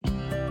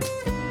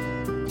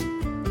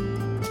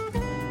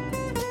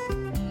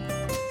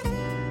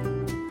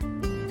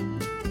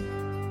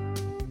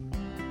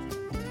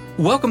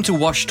Welcome to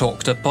Wash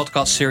Talk, the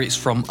podcast series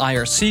from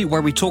IRC,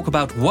 where we talk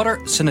about water,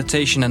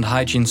 sanitation and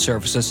hygiene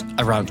services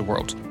around the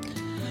world.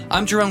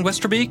 I'm Jerome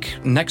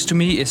Westerbeek. Next to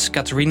me is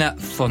Caterina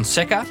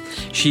Fonseca.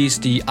 She's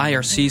the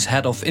IRC's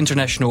head of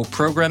international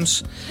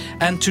programs.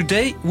 And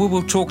today we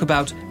will talk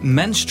about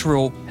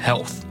menstrual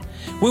health.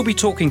 We'll be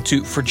talking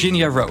to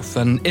Virginia Roaf,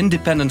 an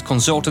independent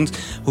consultant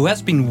who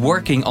has been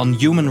working on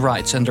human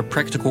rights and their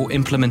practical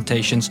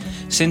implementations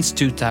since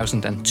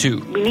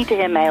 2002. We need to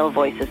hear male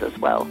voices as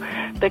well,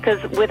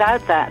 because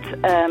without that,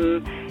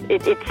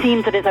 it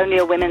seems that it's only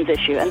a women's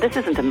issue, and this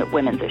isn't a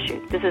women's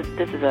issue. This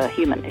is a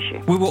human issue.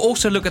 We will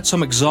also look at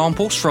some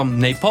examples from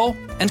Nepal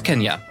and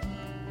Kenya.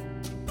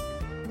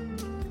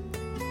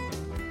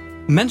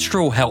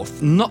 Menstrual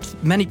health. Not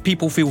many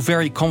people feel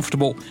very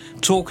comfortable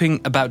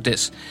talking about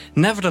this.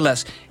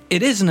 Nevertheless,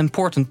 it is an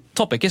important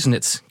topic, isn't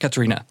it,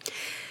 Caterina?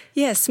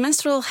 Yes,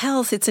 menstrual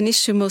health, it's an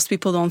issue most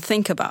people don't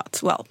think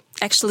about. Well,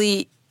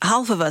 actually,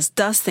 half of us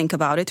does think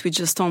about it, we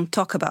just don't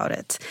talk about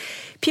it.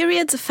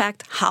 Periods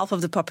affect half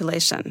of the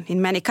population.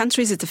 In many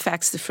countries, it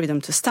affects the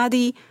freedom to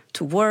study,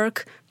 to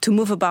work, to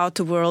move about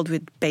the world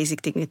with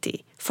basic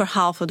dignity. For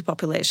half of the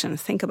population,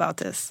 think about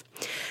this.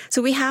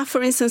 So we have,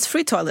 for instance,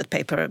 free toilet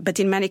paper, but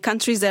in many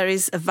countries there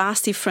is a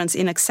vast difference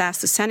in access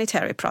to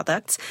sanitary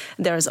products.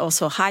 There is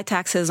also high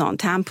taxes on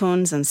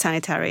tampons and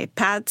sanitary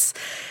pads.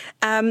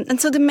 And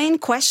so the main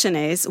question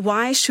is,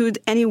 why should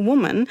any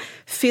woman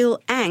feel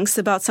angst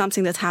about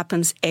something that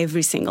happens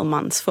every single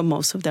month for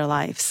most of their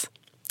lives?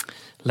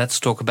 Let's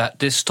talk about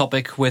this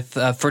topic with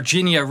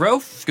Virginia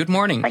Roaf. Good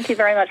morning. Thank you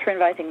very much for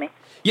inviting me.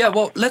 Yeah,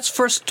 well, let's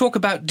first talk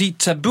about the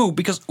taboo,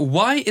 because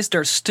why is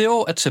there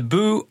still a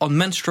taboo on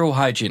menstrual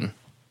hygiene?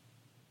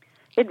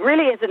 It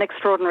really is an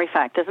extraordinary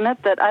fact, isn't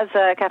it? That, as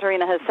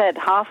Caterina has said,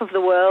 half of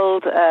the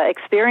world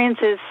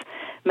experiences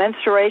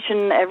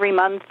menstruation every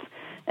month.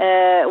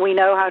 We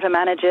know how to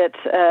manage it.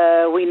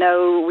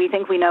 We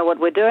think we know what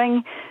we're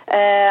doing,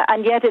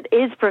 and yet it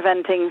is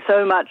preventing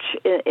so much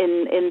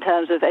in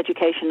terms of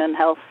education and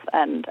health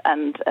and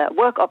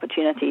work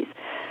opportunities.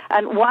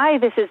 And why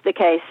this is the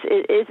case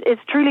is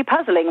truly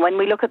puzzling when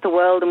we look at the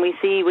world and we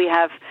see we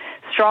have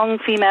strong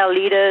female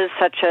leaders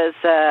such as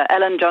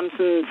Ellen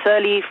Johnson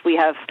Sirleaf. We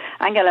have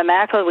Angela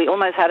Merkel. We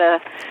almost had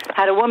a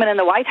woman in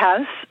the White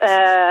House,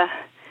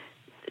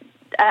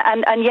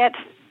 and yet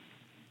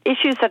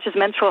issues such as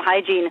menstrual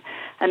hygiene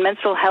and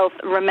menstrual health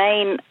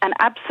remain an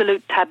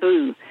absolute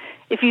taboo.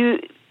 If you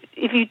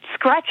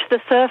scratch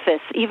the surface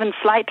even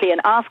slightly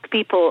and ask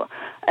people,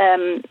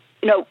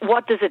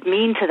 what does it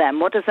mean to them?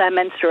 What does their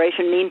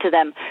menstruation mean to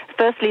them?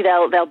 Firstly,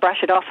 they'll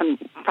brush it off and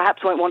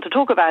perhaps won't want to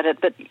talk about it.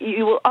 But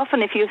you will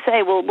often, if you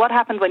say, well, what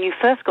happened when you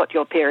first got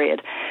your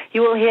period?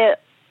 You will hear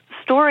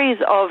stories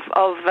of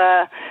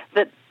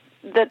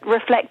that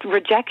reflect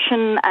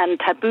rejection and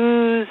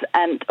taboos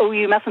and,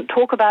 you mustn't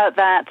talk about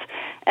that.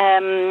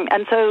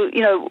 And so,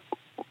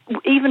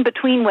 even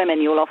between women,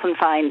 you will often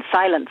find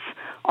silence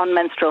on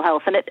menstrual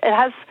health. And it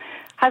has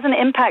an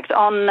impact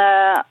on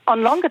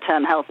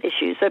longer-term health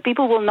issues. So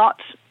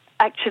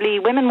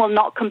women will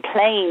not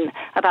complain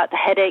about the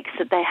headaches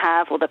that they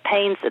have or the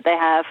pains that they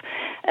have.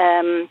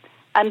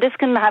 And this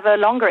can have a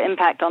longer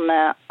impact on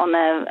their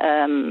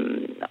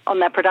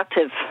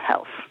productive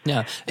health.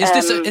 Yeah,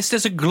 is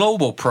this a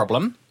global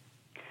problem?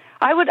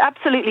 I would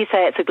absolutely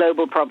say it's a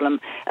global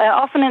problem.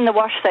 Often in the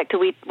wash sector,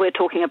 we're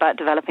talking about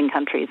developing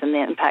countries and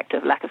the impact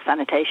of lack of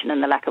sanitation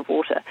and the lack of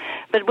water.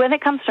 But when it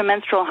comes to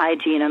menstrual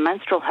hygiene and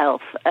menstrual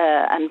health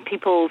and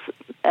people's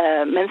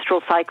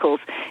menstrual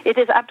cycles, it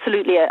is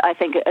absolutely, I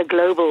think, a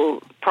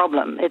global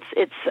problem.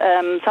 It's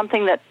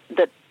something that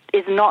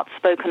is not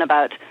spoken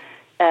about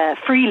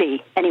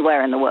freely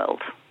anywhere in the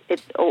world.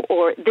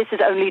 Or this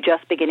is only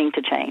just beginning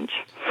to change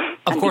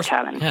and be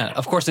challenged. Yeah,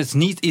 of course, it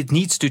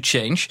needs to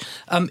change.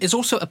 Is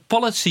also a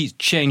policy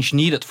change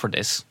needed for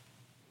this?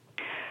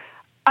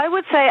 I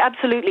would say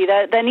absolutely.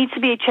 There needs to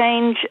be a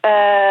change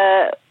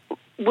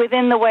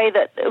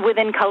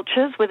within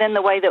cultures, within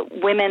the way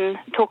that women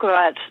talk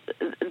about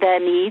their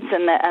needs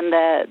and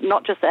their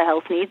not just their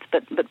health needs,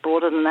 but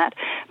broader than that.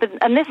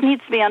 And this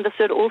needs to be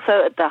understood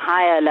also at the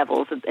higher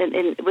levels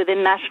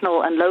within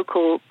national and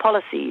local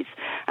policies.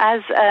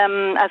 As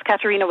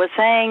Caterina was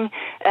saying,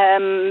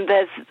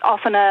 there's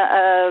often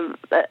a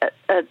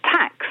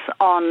tax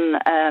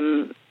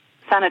on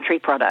sanitary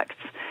products,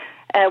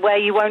 where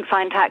you won't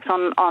find tax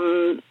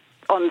on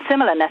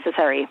similar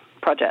necessary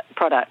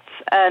products,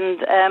 and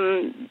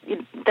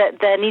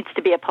there needs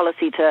to be a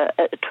policy to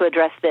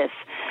address this,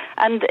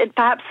 and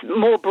perhaps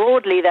more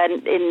broadly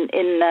than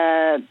in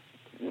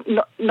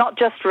not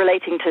just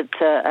relating to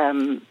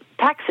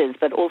taxes,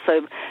 but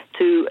also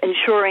to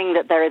ensuring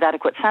that there is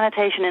adequate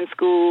sanitation in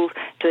schools,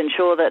 to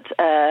ensure that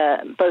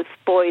both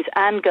boys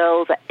and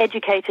girls are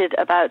educated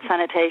about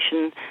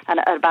sanitation and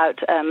about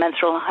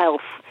menstrual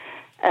health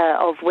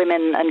of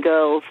women and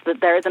girls, that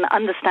there is an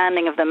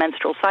understanding of the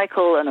menstrual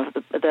cycle and of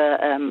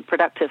the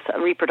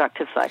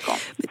reproductive cycle.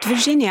 But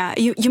Virginia,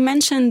 you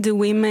mentioned the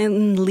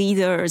women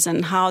leaders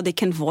and how they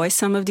can voice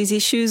some of these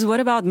issues. What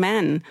about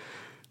men?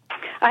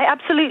 I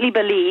absolutely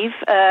believe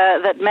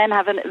that men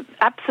have an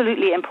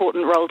absolutely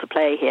important role to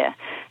play here.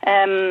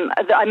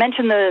 I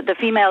mentioned the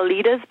female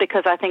leaders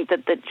because I think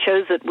that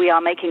shows that we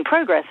are making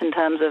progress in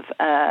terms of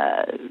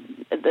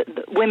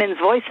the women's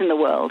voice in the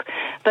world.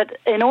 But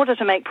in order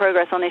to make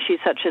progress on issues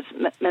such as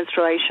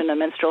menstruation and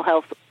menstrual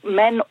health,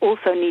 men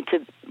also need to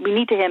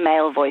hear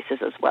male voices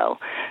as well.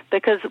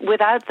 Because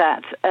without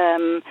that,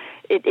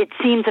 it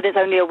seems that it's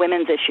only a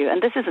women's issue,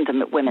 and this isn't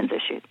a women's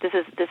issue. This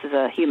is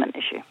a human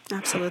issue.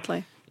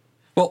 Absolutely.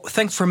 Well,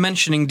 thanks for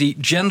mentioning the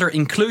gender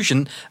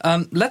inclusion.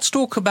 Let's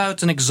talk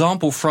about an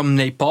example from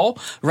Nepal.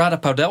 Radha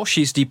Paudel,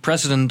 she's the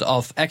president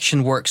of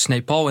Action Works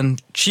Nepal,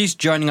 and she's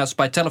joining us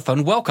by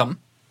telephone. Welcome.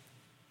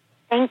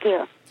 Thank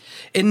you.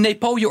 In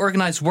Nepal, you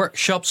organize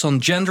workshops on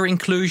gender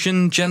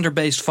inclusion,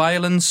 gender-based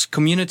violence,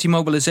 community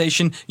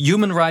mobilization,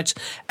 human rights,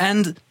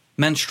 and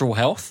menstrual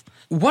health.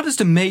 What is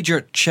the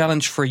major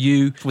challenge for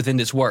you within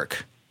this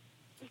work?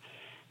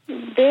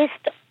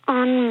 Based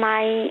on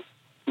my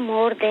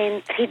more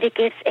than 3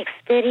 decades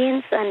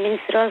experience on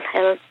menstrual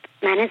health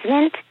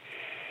management,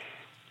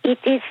 it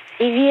is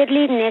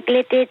severely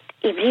neglected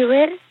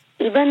everywhere.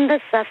 Even the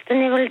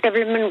Sustainable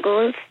Development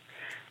Goals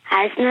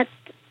has not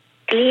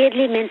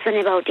clearly mentioned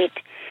about it.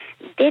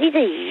 There is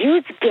a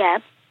huge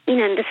gap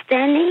in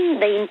understanding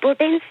the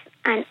importance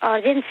and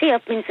urgency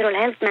of menstrual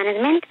health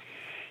management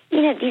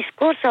in a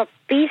discourse of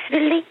peace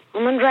building,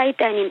 human rights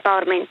and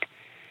empowerment.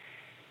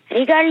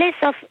 Regardless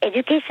of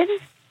education,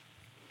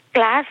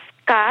 class,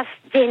 caste,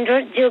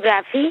 gender,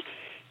 geography,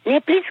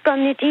 Nepalese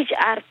communities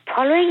are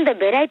following the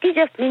varieties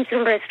of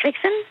menstrual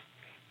restrictions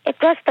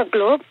across the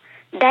globe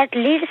that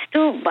leads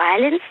to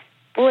violence,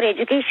 poor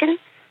education,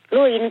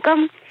 low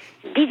income,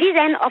 disease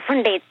and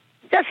often death.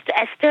 Just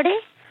yesterday,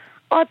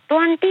 a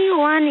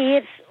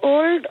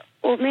 21-year-old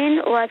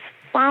woman was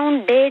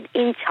found dead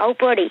in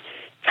Chhaupadi.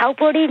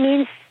 Chhaupadi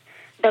means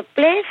the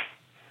place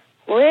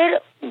where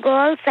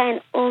girls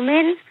and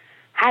women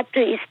have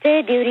to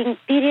stay during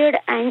period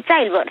and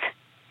childbirth.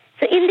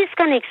 So in this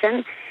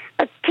connection,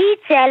 a key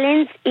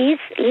challenge is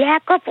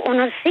lack of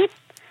ownership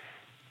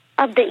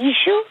of the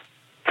issue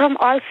from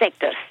all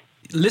sectors.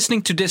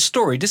 Listening to this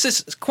story, this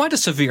is quite a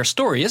severe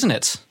story, isn't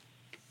it?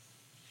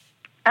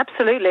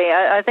 Absolutely.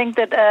 I think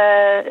that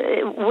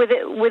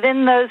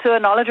within those who are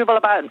knowledgeable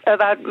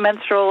about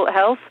menstrual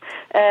health,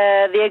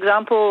 the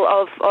example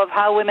of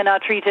how women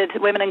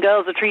and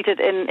girls are treated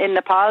in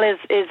Nepal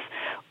is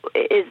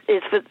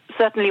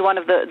certainly one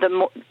of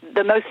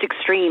the most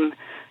extreme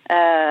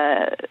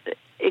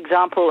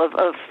example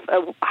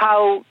of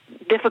how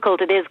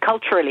difficult it is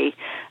culturally,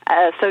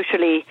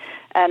 socially,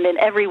 and in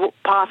every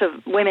part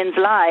of women's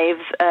lives.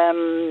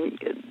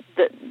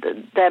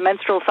 Their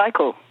menstrual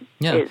cycle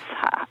is.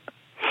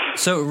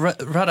 So,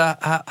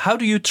 Radha, how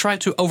do you try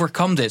to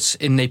overcome this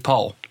in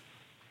Nepal?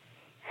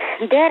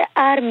 There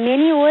are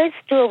many ways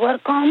to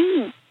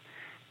overcome,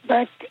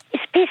 but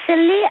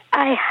especially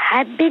I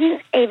have been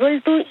able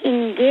to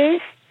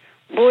engage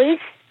boys,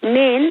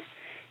 men,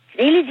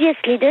 religious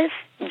leaders,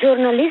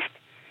 journalists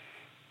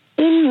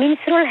in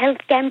menstrual health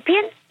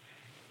campaign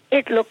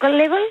at local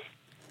level,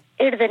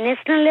 at the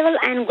national level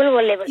and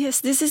global level.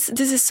 Yes, this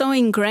is so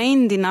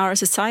ingrained in our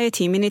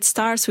society. I mean, it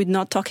starts with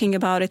not talking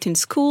about it in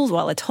schools,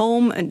 at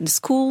home and in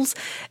schools,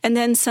 and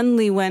then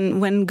suddenly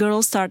when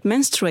girls start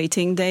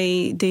menstruating,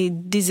 they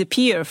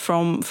disappear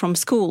from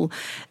school,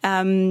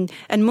 and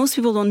most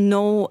people don't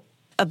know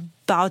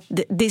about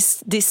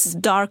this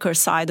darker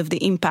side of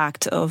the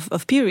impact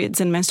of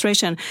periods and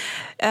menstruation.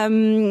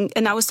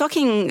 And I was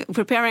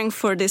preparing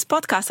for this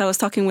podcast, I was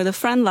talking with a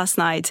friend last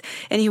night,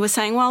 and he was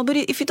saying, well, but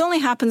if it only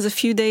happens a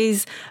few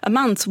days a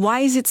month,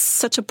 why is it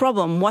such a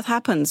problem? What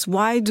happens?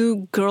 Why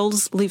do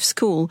girls leave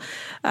school?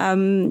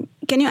 Can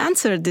you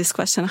answer this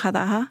question,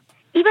 Radha?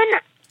 Even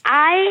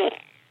I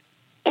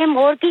am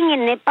working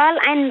in Nepal,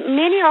 and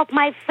many of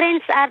my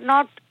friends are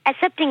not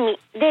accepting me.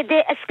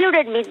 They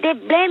excluded me. They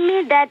blame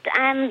me that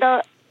I'm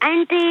the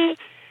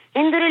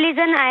anti-Hindu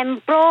religion.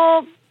 I'm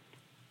pro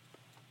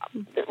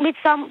with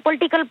some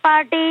political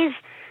parties.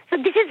 So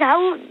this is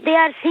how they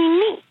are seeing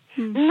me.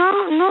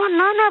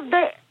 None of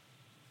the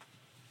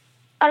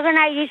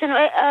organization,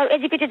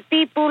 educated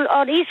people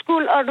or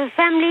school or the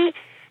family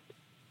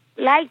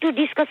like to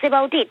discuss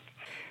about it.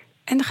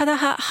 And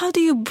Radha, how do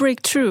you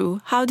break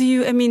through? How do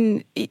you,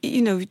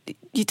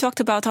 you talked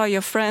about how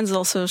your friends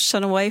also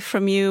shun away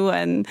from you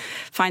and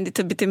find it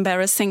a bit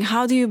embarrassing.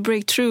 How do you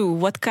break through?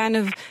 What kind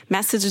of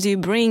message do you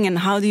bring and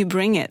how do you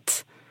bring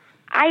it?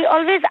 I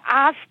always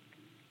ask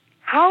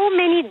how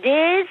many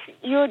days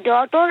your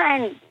daughter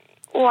and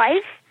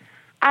wife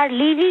are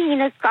living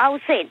in a cow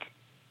shed.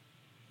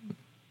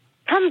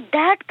 From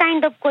that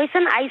kind of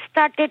question, I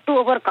started to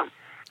overcome.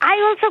 I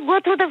also go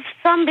through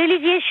some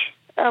religious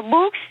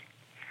books,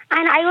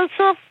 and I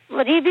also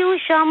review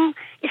some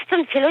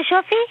Eastern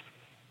philosophy,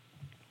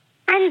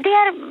 and they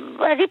are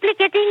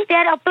replicating, they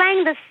are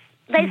applying the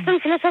Eastern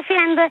philosophy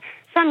and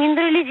some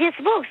Hindu religious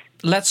books.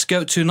 Let's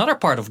go to another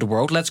part of the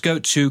world. Let's go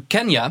to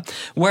Kenya,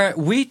 where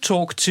we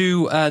talk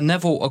to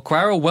Neville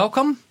Okwaro.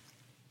 Welcome.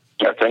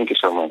 Yeah, thank you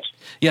so much.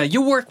 Yeah,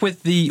 you work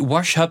with the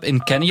Wash Hub in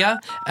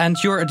Kenya, and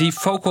you're the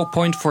focal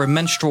point for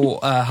menstrual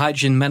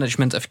hygiene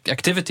management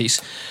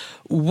activities.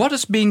 What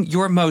has been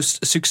your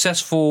most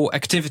successful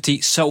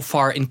activity so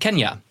far in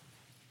Kenya?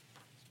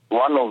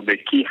 One of the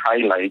key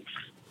highlights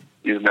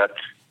is that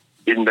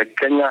in the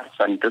Kenya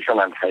Sanitation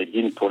and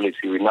Hygiene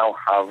Policy, we now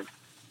have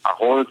a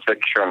whole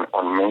section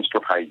on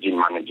menstrual hygiene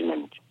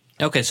management.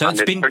 Okay, so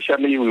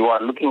especially we were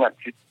looking at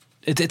it.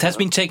 It has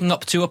been taken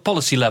up to a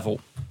policy level.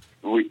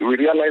 We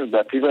realized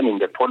that even in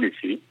the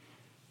policy,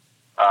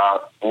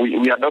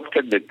 we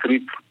adopted the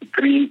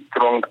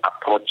three-pronged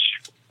approach,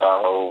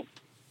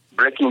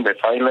 breaking the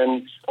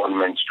silence on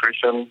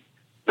menstruation.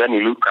 Then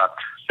we look at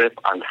safe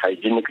and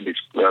hygienic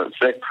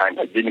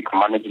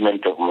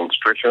management of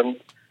menstruation,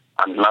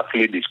 and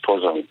lastly,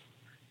 disposal.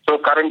 So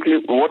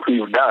currently, what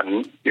we've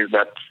done is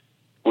that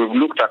we've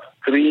looked at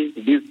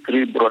these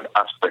three broad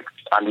aspects,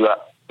 and we are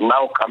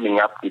now coming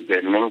up with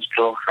the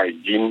menstrual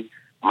hygiene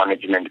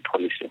management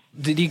policy.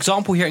 The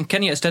example here in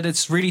Kenya is that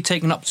it's really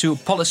taken up to a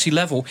policy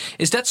level.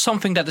 Is that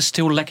something that is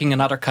still lacking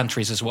in other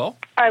countries as well?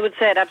 I would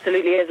say it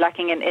absolutely is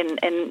lacking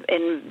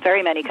in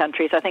very many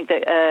countries. I think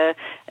that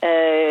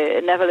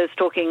Neville is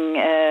talking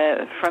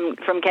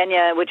from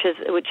Kenya, which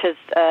has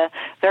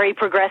very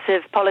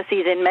progressive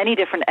policies in many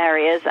different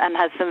areas and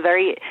has some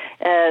very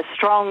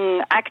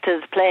strong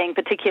actors playing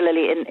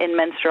particularly in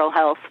menstrual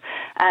health.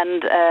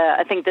 And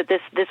I think that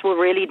this will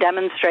really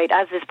demonstrate,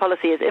 as this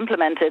policy is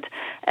implemented,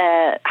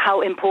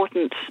 how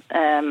important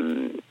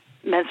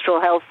menstrual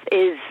health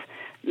is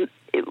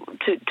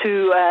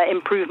to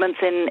improvements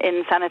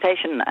in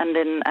sanitation and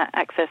in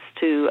access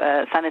to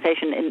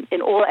sanitation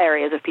in all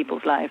areas of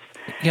people's lives.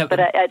 Yeah, but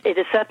it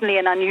is certainly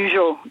an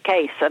unusual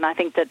case, and I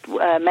think that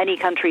many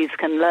countries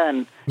can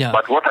learn. Yeah.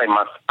 But what I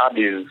must add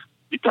is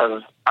it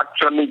has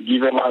actually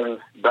given us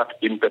that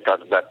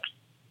impetus that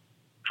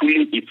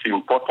truly it's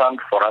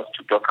important for us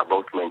to talk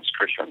about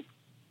menstruation,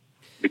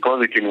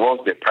 because it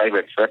involves the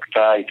private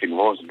sector, it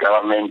involves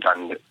government,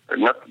 and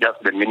not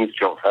just the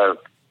Ministry of Health,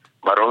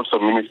 but also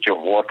Ministry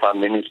of Water,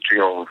 Ministry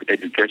of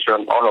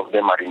Education. All of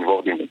them are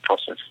involved in the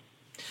process.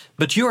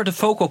 But you are the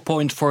focal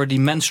point for the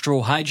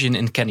menstrual hygiene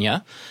in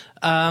Kenya.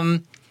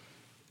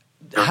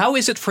 How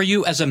is it for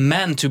you as a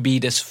man to be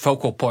this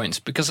focal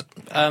point? Because,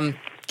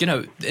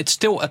 it's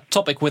still a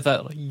topic with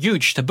a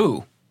huge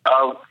taboo.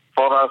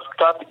 For a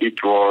start,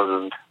 it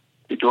was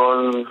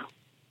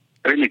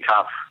really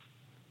tough,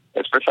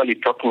 especially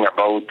talking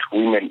about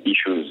women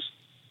issues.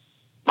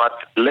 But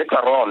later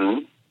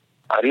on,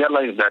 I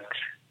realized that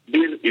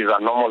this is a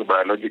normal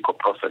biological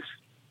process.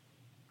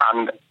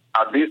 And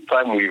at this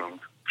time, we've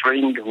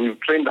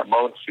trained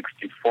about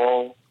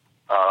 64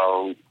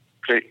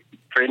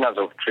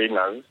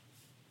 trainers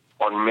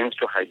on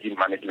menstrual hygiene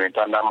management.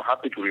 And I'm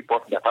happy to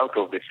report that out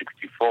of the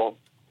 64,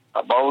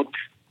 about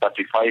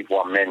 35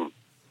 were men.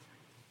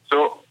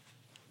 So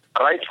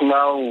right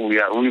now,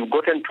 we've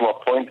gotten to a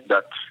point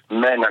that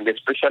men, and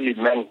especially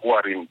men who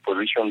are in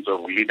positions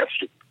of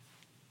leadership,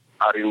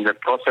 are in the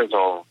process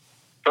of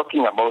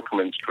talking about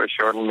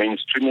menstruation,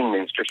 mainstreaming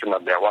menstruation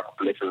at their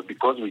workplaces,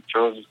 because we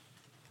chose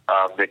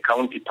the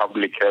county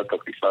public health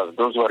officers,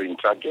 those who are in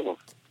charge of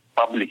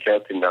public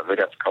health in the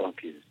various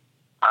counties.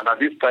 And at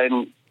this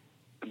time,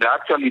 they're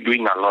actually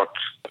doing a lot.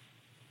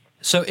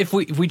 So if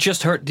we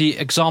just heard the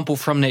example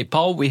from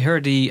Nepal, we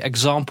heard the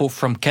example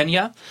from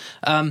Kenya.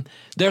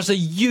 There's a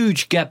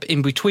huge gap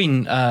in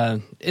between,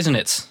 isn't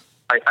it?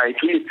 I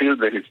really feel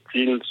there is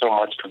still so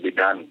much to be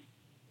done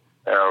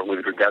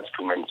with regards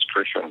to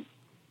menstruation.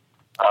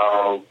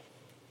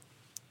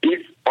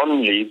 If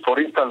only, for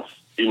instance,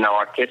 in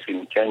our case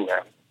in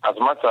Kenya, as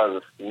much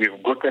as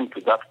we've gotten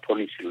to that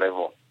policy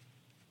level,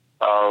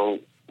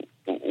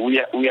 we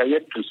are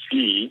yet to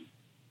see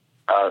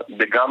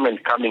the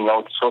government coming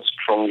out so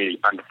strongly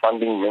and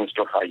funding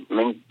menstrual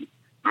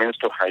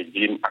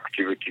hygiene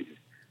activities.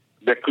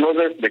 The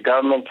closest the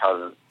government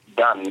has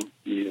done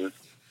is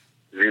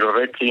zero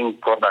rating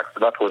products.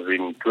 That was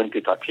in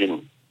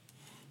 2013.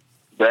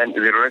 Then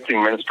zero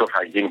rating menstrual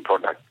hygiene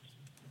products.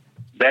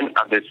 Then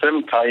at the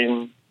same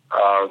time,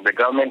 the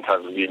government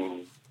has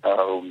been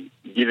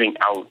giving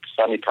out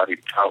sanitary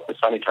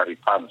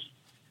pads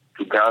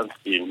to girls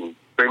in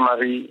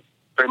primary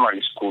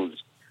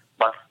schools.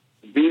 But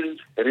this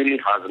really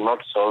has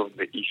not solved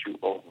the issue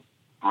of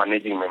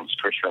managing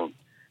menstruation.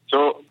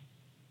 So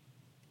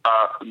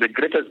the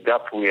greatest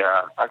gap we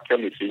are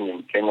actually seeing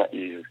in Kenya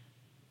is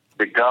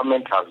the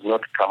government has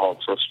not come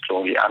out so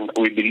strongly. And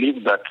we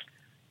believe that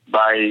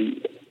by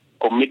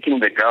committing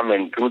the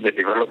government through the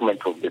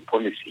development of the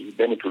policy,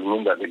 then it will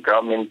mean that the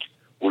government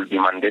will be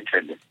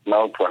mandated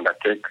now to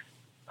undertake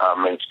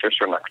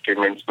menstrual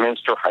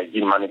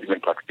hygiene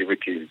management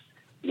activities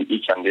in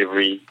each and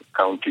every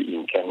county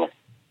in Kenya.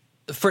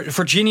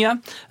 Virginia,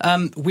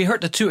 we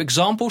heard the two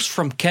examples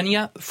from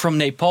Kenya, from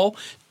Nepal,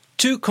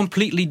 two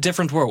completely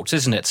different worlds,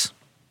 isn't it?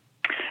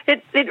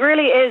 It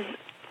really is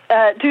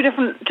two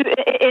different.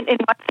 In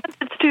one sense,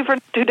 it's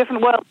two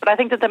different worlds, but I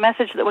think that the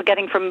message that we're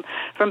getting from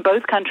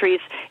both countries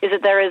is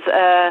that there is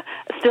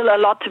still a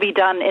lot to be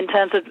done in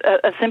terms of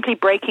simply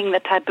breaking the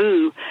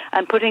taboo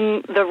and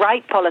putting the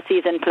right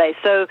policies in place.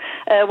 So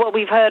what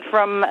we've heard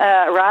from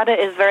Rada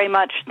is very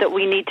much that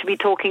we need to be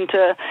talking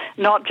to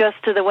not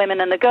just to the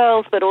women and the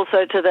girls, but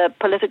also to the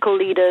political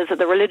leaders,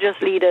 the religious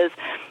leaders.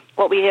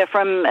 What we hear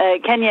from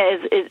Kenya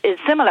is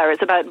similar.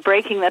 It's about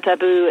breaking the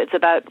taboo. It's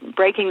about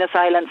breaking the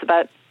silence,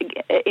 about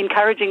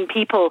encouraging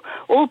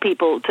all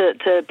people,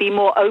 to be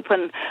more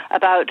open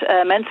about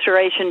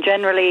menstruation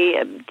generally,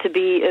 to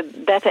be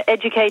better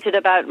educated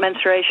about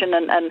menstruation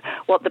and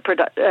what the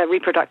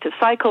reproductive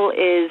cycle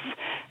is.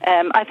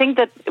 I think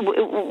that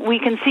we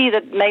can see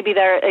that maybe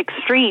there are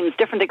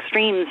different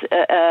extremes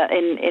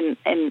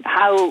in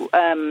how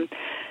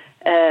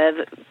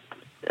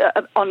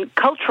on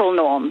cultural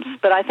norms,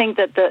 but I think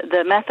that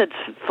the methods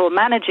for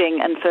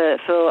managing and for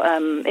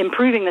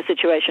improving the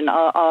situation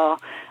are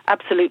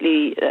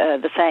absolutely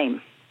the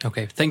same.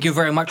 Okay, thank you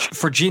very much,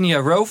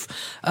 Virginia Roaf.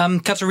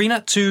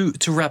 Katarina, to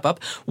wrap up,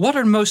 what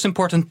are the most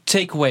important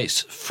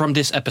takeaways from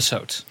this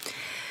episode?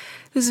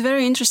 It was a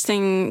very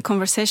interesting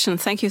conversation.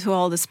 Thank you to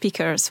all the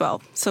speakers as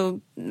well. So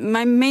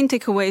my main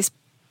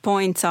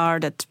points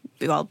are that,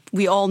 well,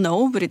 we all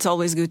know, but it's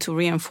always good to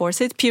reinforce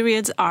it.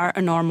 Periods are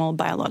a normal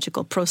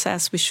biological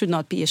process. We should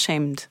not be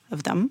ashamed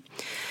of them.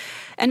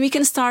 And we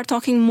can start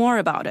talking more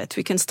about it.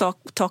 We can talk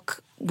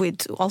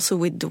with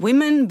the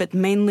women, but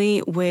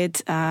mainly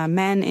with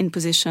men in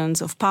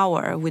positions of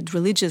power, with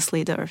religious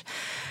leaders.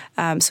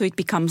 So it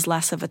becomes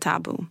less of a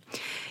taboo.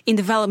 In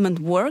development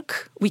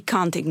work, we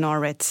can't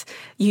ignore it.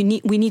 We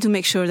need to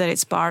make sure that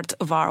it's part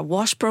of our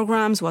WASH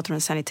programs, water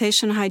and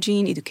sanitation,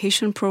 hygiene,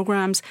 education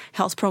programs,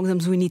 health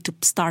programs. We need to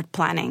start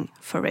planning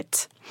for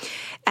it.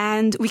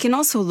 And we can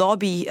also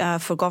lobby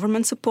for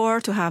government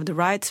support to have the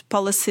right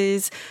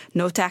policies,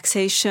 no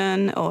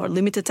taxation or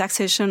limited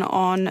taxation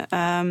on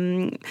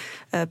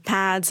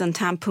pads and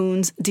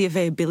tampons, the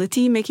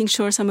availability, making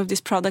sure some of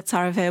these products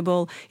are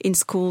available in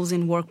schools,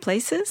 in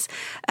workplaces,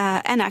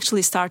 and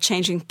actually start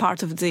changing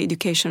part of the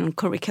education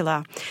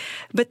curricula.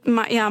 But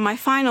my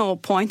final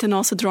point, and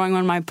also drawing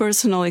on my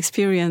personal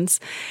experience,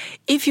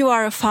 if you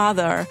are a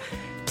father,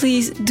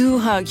 please do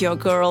hug your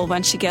girl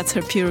when she gets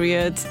her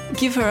period.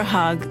 Give her a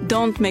hug.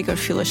 Don't make her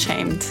feel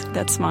ashamed.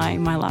 That's my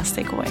last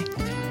takeaway.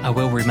 I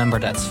will remember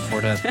that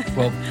for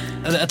well,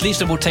 at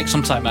least it will take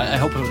some time. I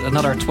hope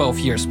another 12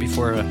 years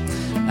before I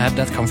have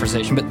that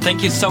conversation. But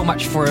thank you so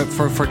much for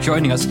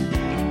joining us.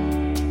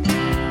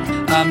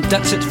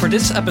 That's it for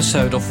this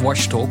episode of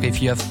WASH Talk.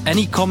 If you have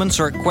any comments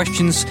or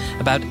questions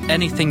about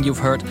anything you've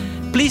heard,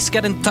 please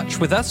get in touch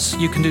with us.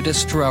 You can do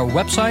this through our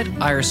website,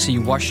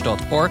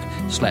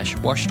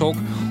 ircwash.org/washtalk,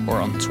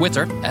 or on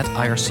Twitter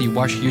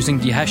 @ircwash using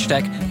the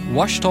hashtag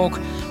WashTalk,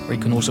 or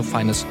you can also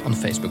find us on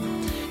Facebook.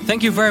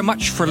 Thank you very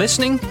much for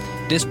listening.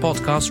 This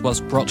podcast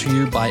was brought to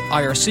you by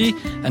IRC,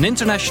 an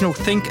international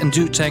think and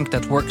do tank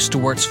that works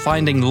towards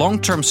finding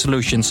long-term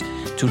solutions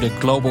to the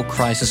global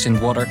crisis in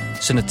water,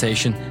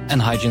 sanitation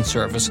and hygiene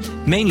service,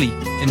 mainly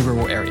in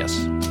rural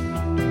areas.